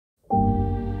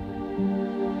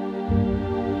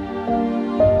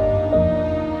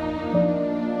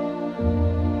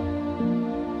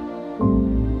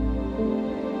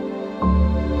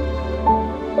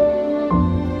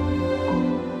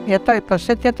jetoj, po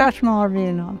se t'jetash më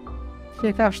orvinë,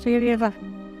 si ka vështirë jeta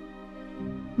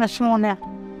me smune.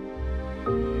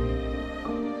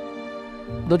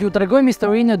 Do t'ju tregojmë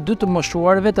historinë e dy të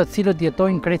moshuarve të cilët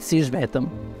jetojnë krejtësisht vetëm.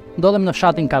 Ndodhem në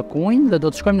fshatin kërkojnë dhe do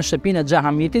të shkojmë në shtëpinë e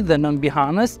Xhahamitit dhe nën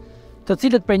Bihanës, të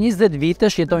cilët për 20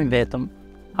 vitesh jetojnë vetëm.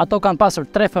 Ato kanë pasur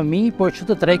 3 fëmijë, por që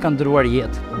të 3 kanë ndryruar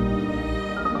jetë.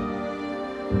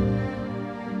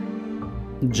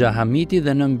 Xhahamiti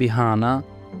dhe nën Bihana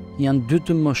janë 2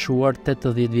 të moshuar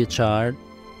 80 vjeçar,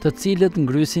 të cilët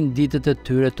ngrysin ditët e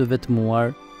tyre të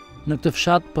vetmuar në këtë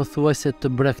fshat pothuajse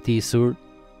të braktisur,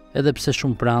 edhe pse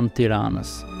shumë pranë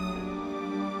Tiranës.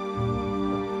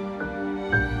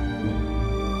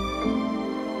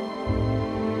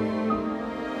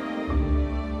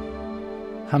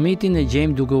 Hamitin e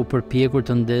gjejmë duke u përpjekur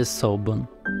të ndezë sobën,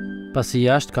 pasi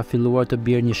jashtë ka filluar të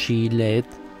bjerë një shi i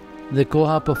lehtë dhe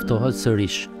koha po ftohet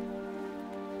sërish.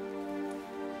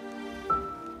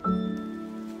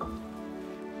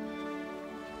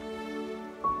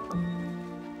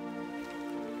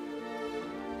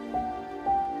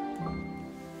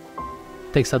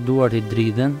 Teksa duart i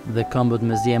dridhen dhe këmbët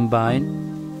me zje mbajnë,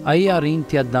 ai arrin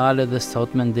t'ia dalë edhe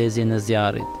sot me ndezjen e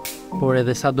zjarrit, por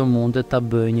edhe sa do mundet ta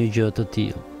bëjë një gjë të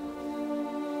tillë.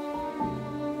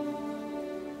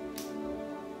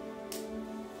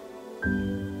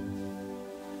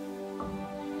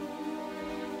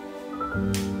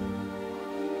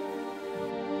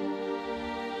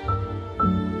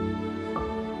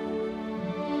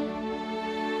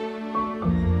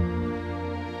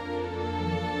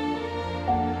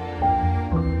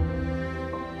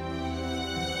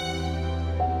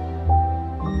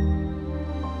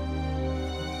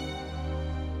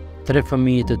 Tre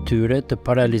fëmijët e tyre të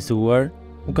paralizuar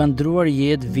u kanë ndruar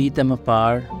jetë vite më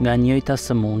parë nga njëjta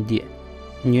sëmundje,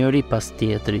 njëri pas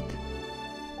tjetrit.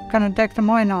 Kanë tek të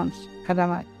moj nënës,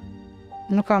 kalamaj.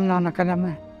 Nuk kam nënë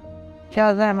kalamaj. Qja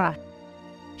zemra,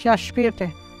 qja shpirti,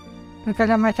 në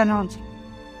kalamaj të nënës.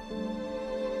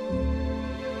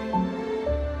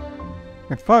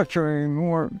 E faqë e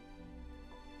muar,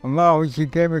 Allahu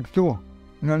që kemi këtu,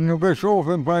 në nuk e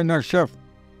shofim pa e në shef.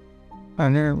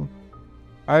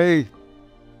 Ai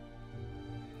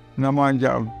në manë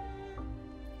gjallë,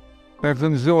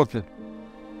 vetëm Zotit.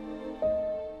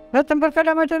 Vetëm për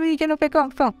kalamaj të mi që nuk e kam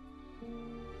këto.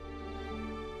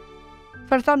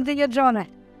 Për thonë të jetë gjone.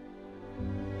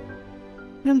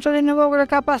 Në më qëllin në vogër e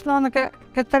ka pas nënë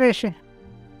këtë të rishi.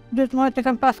 2 mojtë në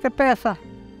kam pas këtë pesa.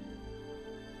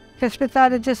 Këtë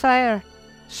spitalit gjitha herë.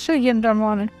 Së jenë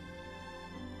dërmoni.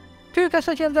 Ty ka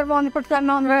së jenë dërmoni për të ka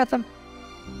nënë vetëm.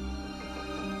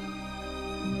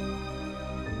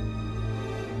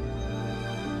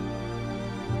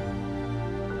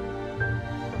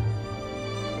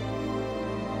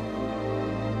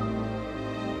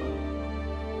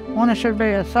 Unë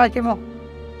shërbeje, sa që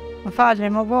më falni,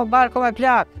 më bo barko me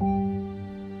plak.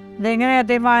 Dhe ngre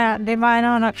dhe maja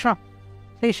nëna kësho,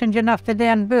 se ishën gjënaft të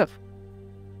ideja në bëf.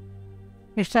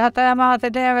 Ishte hata e mahat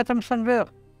ideja vetëm së në bëf.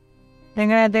 Dhe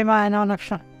ngre dhe maja nëna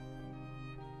kësho.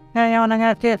 Ngre njëna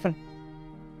ngre tjetër.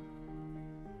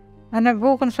 E në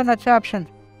bukën së në qapshin.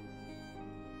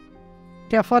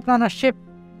 Tja fot në Shqip.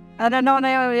 E në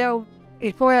nëna jo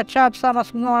i poja qap sa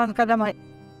mas më nëna në kalamaj.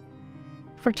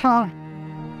 Për qanë.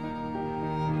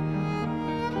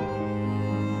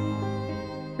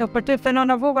 Jo për ty të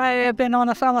nëna vukën e për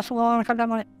nëna sa mas më në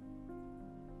kalamaj.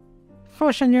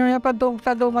 Khoshën një, pa du,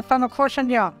 këta du, ma ta nuk khoshën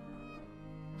një.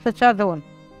 Se qa duhen?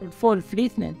 Folë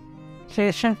flitnin. Se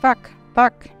ishin pak.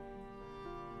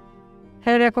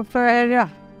 Herja kuptoj herja.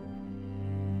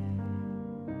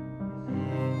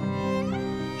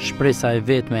 Shpresa e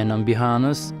vetme e nën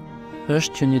Bihanës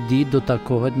është që një ditë do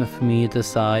takohet me fëmijët e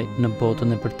saj në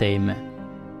botën e përtejme.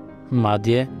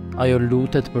 Madje, ajo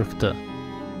lutet për këtë.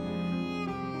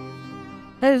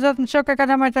 E Zot në qokë e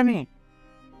kalamaj të mi.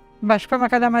 Bashko me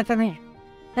kalamaj të mi.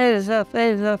 E Zot,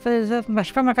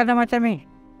 bashko me kalamaj të mi.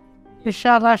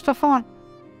 Inshallah është të fonë.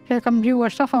 Që e kam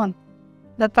gjua është të fonë.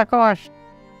 Dhe të tako është.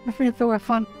 Më fitu e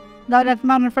fonë. Dalë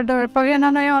të marrë në përdojrë. Po vjen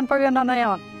anë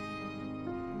janë.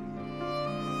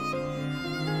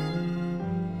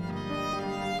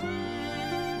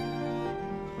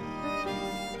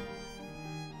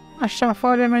 Ashtë të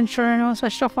folje me në qërë nësë,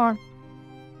 ashtë të folë.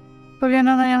 Po vjen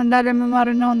anë janë, dalë me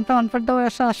marrë nënë tonë,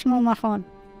 përdojrë sa shmu më fonë.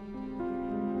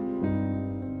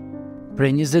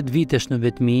 Prej 20 vitesh në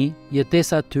vetmi,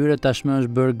 jetesa atyre tashmë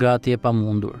është bërë gati e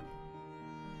pamundur.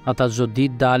 Ata çdo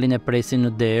ditë dalin e presin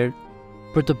në derë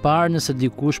për të parë nëse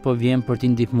dikush po vjen për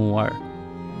t'i ndihmuar.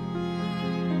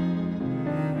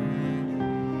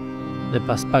 Dhe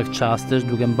pas pak çastesh,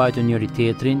 duke mbajtur njëri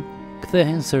tjetrin,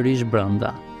 kthehen sërish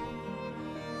brenda.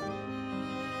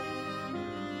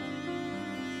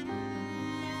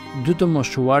 Dy të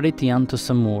moshuarit janë të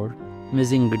sëmurë,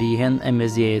 mezi ngrihen e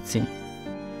mezi ecin.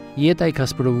 Jeta I ka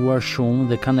sprovuar shumë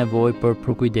dhe ka nevojë për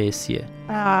përkujdesje.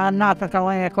 Natën ka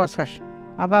lënë e koskash.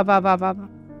 Ba.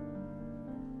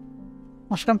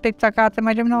 Mos kam pik takate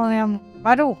me gjimnonë jam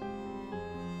maru.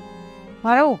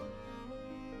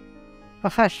 Po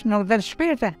thash nuk del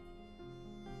shpirti.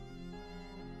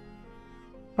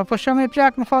 Po shumë I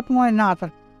plak më fat muaj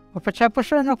natën. Po për që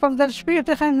pushoj nuk po më del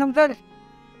shpirti, them nuk del.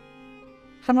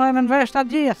 Se më me nëvesh të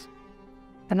gjithë.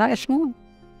 E na e shmun.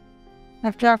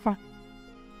 Në plak po.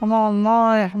 Po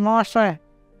ma shtoj.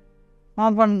 Ma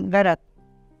më bën deret.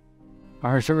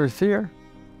 A është vështirë?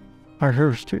 A është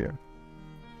vështirë.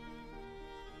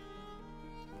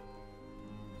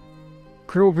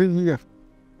 Krupi gjithë.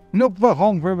 Nuk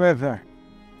pëhon për vete.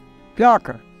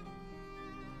 Plakër.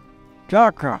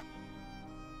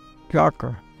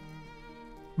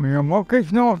 Më jam më keq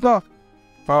në ota,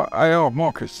 pa ajo më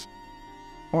keq.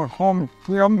 Por hom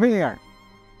që jam mirë.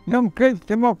 Jam keq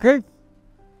të më keq.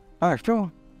 Ashtu,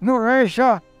 nuk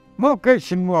resha më keq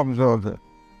që mua më zote.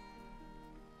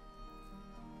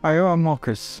 Ajo më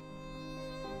keq.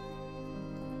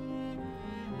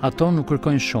 Ato nuk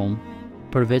kërkojnë shumë,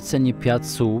 përveç se një pjatë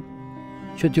supë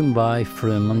që t'ju mbaj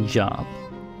frymën gjallë.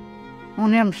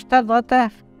 Unë jam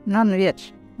 79 vjeç.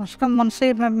 Mos kam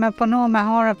mundësi me punu me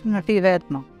harë në ti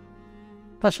vetëm.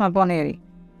 Pas më bo njeri.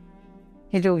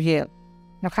 I du gjellë.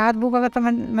 Nuk ka të buka vetëm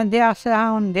me djahë se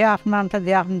unë djahë në të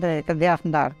djahë në drejtë, djahë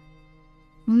në darë.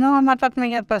 Në më atat me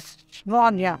jetë pas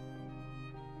shbadja.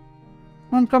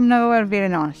 Unë kom nevojër biri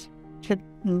nënës. Që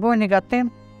në boj një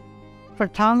gatim për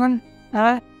tangën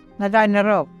me daj në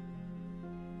robë.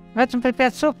 Vetëm për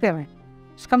pjetë supë jemi.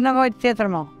 S'kam nevojë tjetër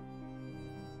mo.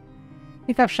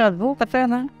 I ka fshat bukë të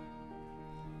në.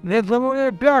 Dhe të më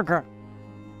një plaka.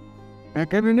 E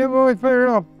kemi nevojë për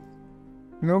robë.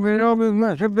 Nuk I robit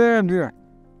me që bërë.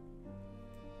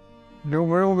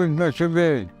 Nuk robit me që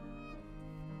bërë.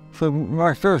 Se më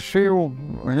ashtë shiu,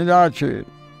 një laqë.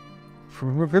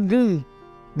 Nuk e di.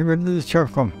 Nuk e di që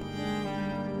kom.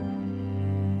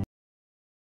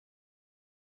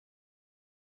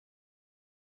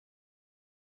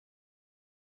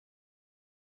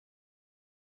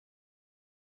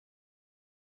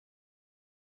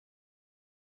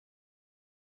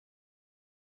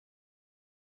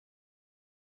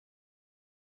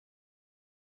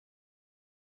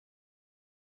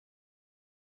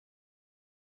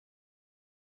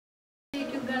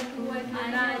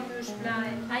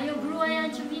 Ajo gruaja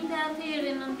që vinte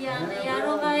atëherë në Tirana, ja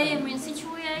rova emrin, si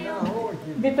quaj ajo?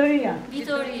 Vitoria.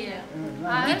 Vitoria,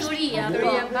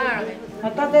 Bargë.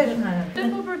 Ata deshme. Të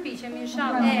po përpiqemi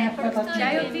inshallah. Për këtë që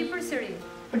ajo vi përsëri.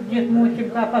 Për gjithë muaj që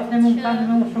ka pas në mund kanë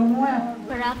më shumë muaj.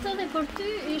 Për atë dhe për ty,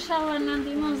 inshallah na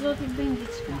ndihmon Zoti të bëjmë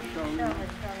diçka.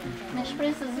 Me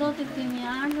shpresë se Zoti të më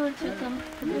ardhur që të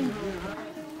bëjmë diçka.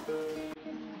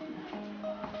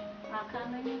 A ka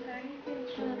ndonjë karike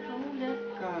që të ullet?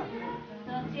 Ka.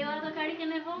 Të sjellë ato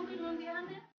karikën e vogël në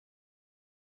Tiranë?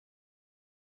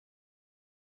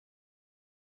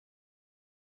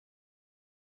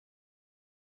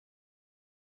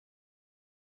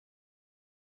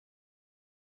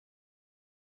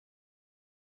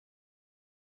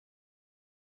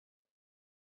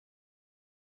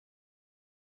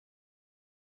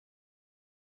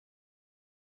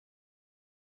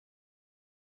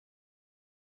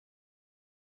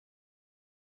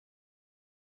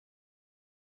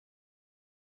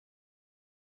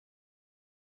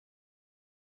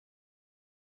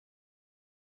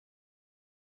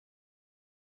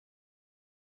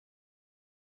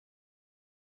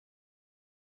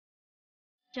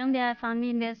 Gjendja e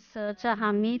familjes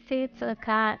Xhahamitit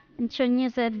ka që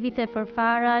 20 vite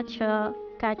përpara që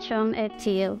ka qenë e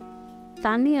tillë.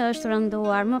 Tani është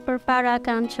rënduar, më përpara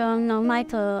kanë qenë në maj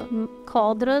të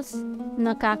Kodrës,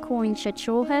 në Kërkojnë që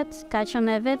quhet, ka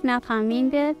qenë e vetë nga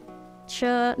familje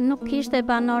që nuk kishte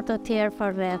banor të tjerë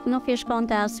përreth, nuk I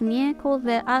shkonte as mjeku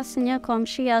dhe as një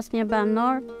komshi, as një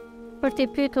banor për t'i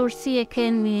pyetur si e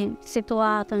keni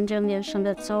situatën gjendje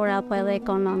shëndetësore apo edhe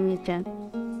ekonomike.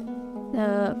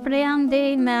 Prej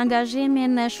andej me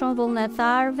angazhimin e shumë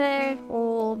vullnetarëve u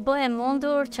bë e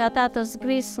mundur që ata të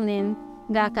zbrisnin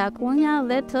nga Kakunja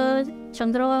dhe të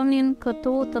qëndronin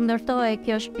këtu të ndërtohej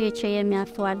kjo shtëpi që jemi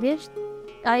aktualisht.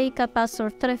 Ai ka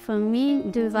pasur 3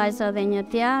 fëmijë, 2 vajza dhe 1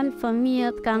 djalë.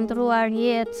 Fëmijët kanë ndruar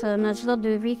jetë në çdo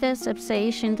 2 vite sepse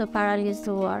ishin të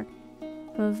paralizuar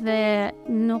dhe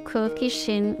nuk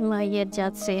kishin më jetë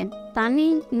gjatësi.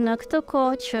 Tani në këtë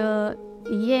kohë që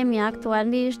jemi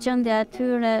aktualisht, gjendja e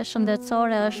tyre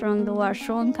shëndetësore është rënduar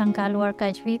shumë, kanë kaluar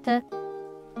kaq vite,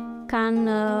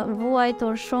 kanë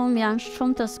vuajtur shumë, janë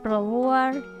shumë të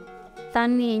sprovuar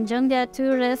Tani gjendja e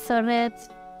tyre thërret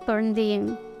për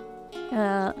ndihmë,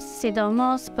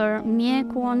 sidomos për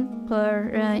mjekun,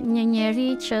 për një njeri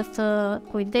që të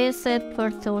kujdeset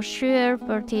për të ushqyer,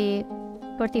 për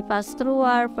t'i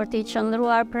pastruar, për t'i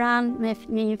qëndruar pranë me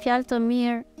një fjalë të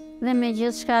mirë dhe me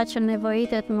gjithçka që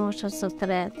nevojitet moshës së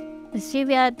tretë.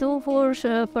 Zgjidhja e duhur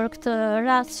për këtë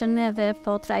rast që neve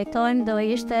po trajtojmë do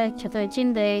ishte që të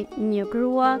gjindej një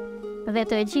grua dhe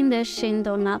të gjindeshin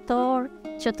donator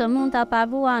që të mund ta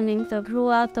paguanin këtë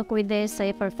grua të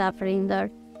kujdesej për ta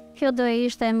prindër. Kjo do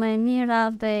ishte më e mira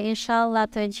dhe inshallah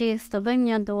të gjithë të bëjmë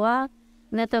një dua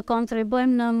dhe të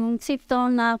kontribojmë në mundësitë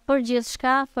tona për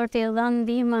gjithçka për t'i dhënë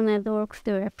ndihmën e dur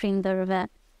këtyre prindërve.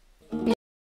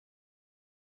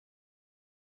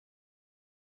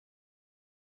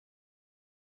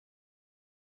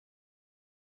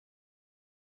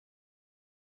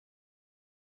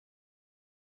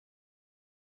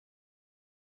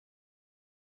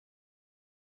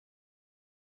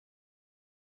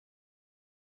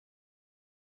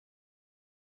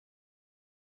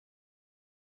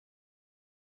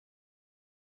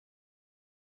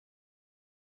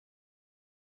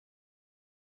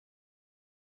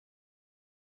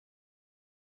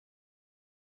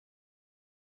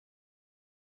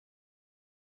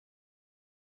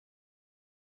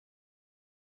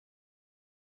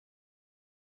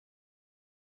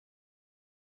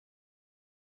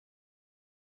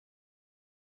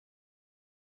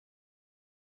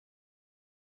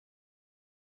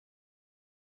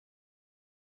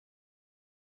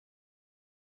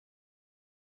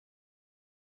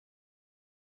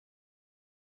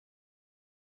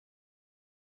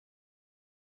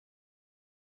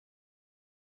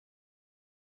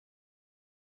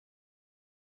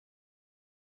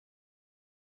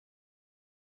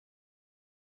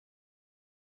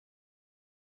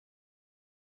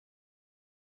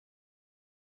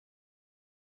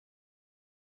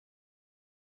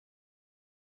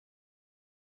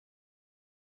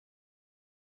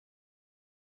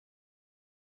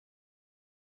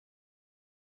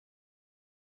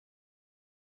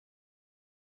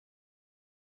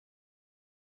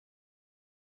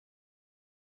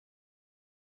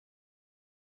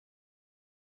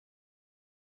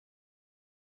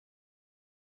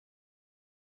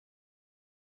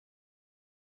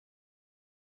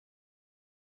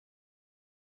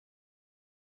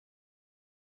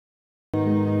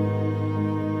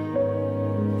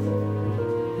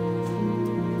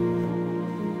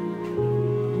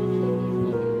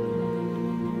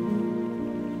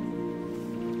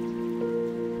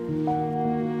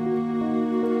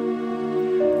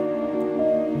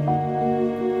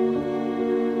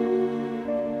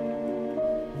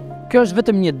 Kjo është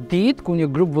vetëm një ditë ku një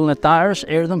grup vullnetarësh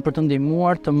erdhën për të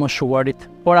ndihmuar të moshuarit,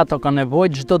 por ato kanë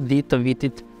nevojë çdo ditë të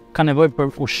vitit. Ka nevojë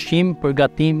për ushqim, për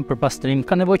gatim, për pastrim,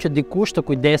 ka nevojë që dikush të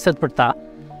kujdeset për ta.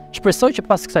 Shpresoj që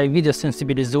pas kësaj video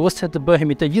sensibilizuese të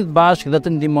bëhemi të gjithë bashkë dhe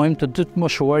të ndihmojmë të dy të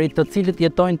moshuarit të cilët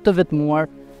jetojnë të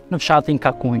vetmuar në fshatin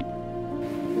Kërkojnë.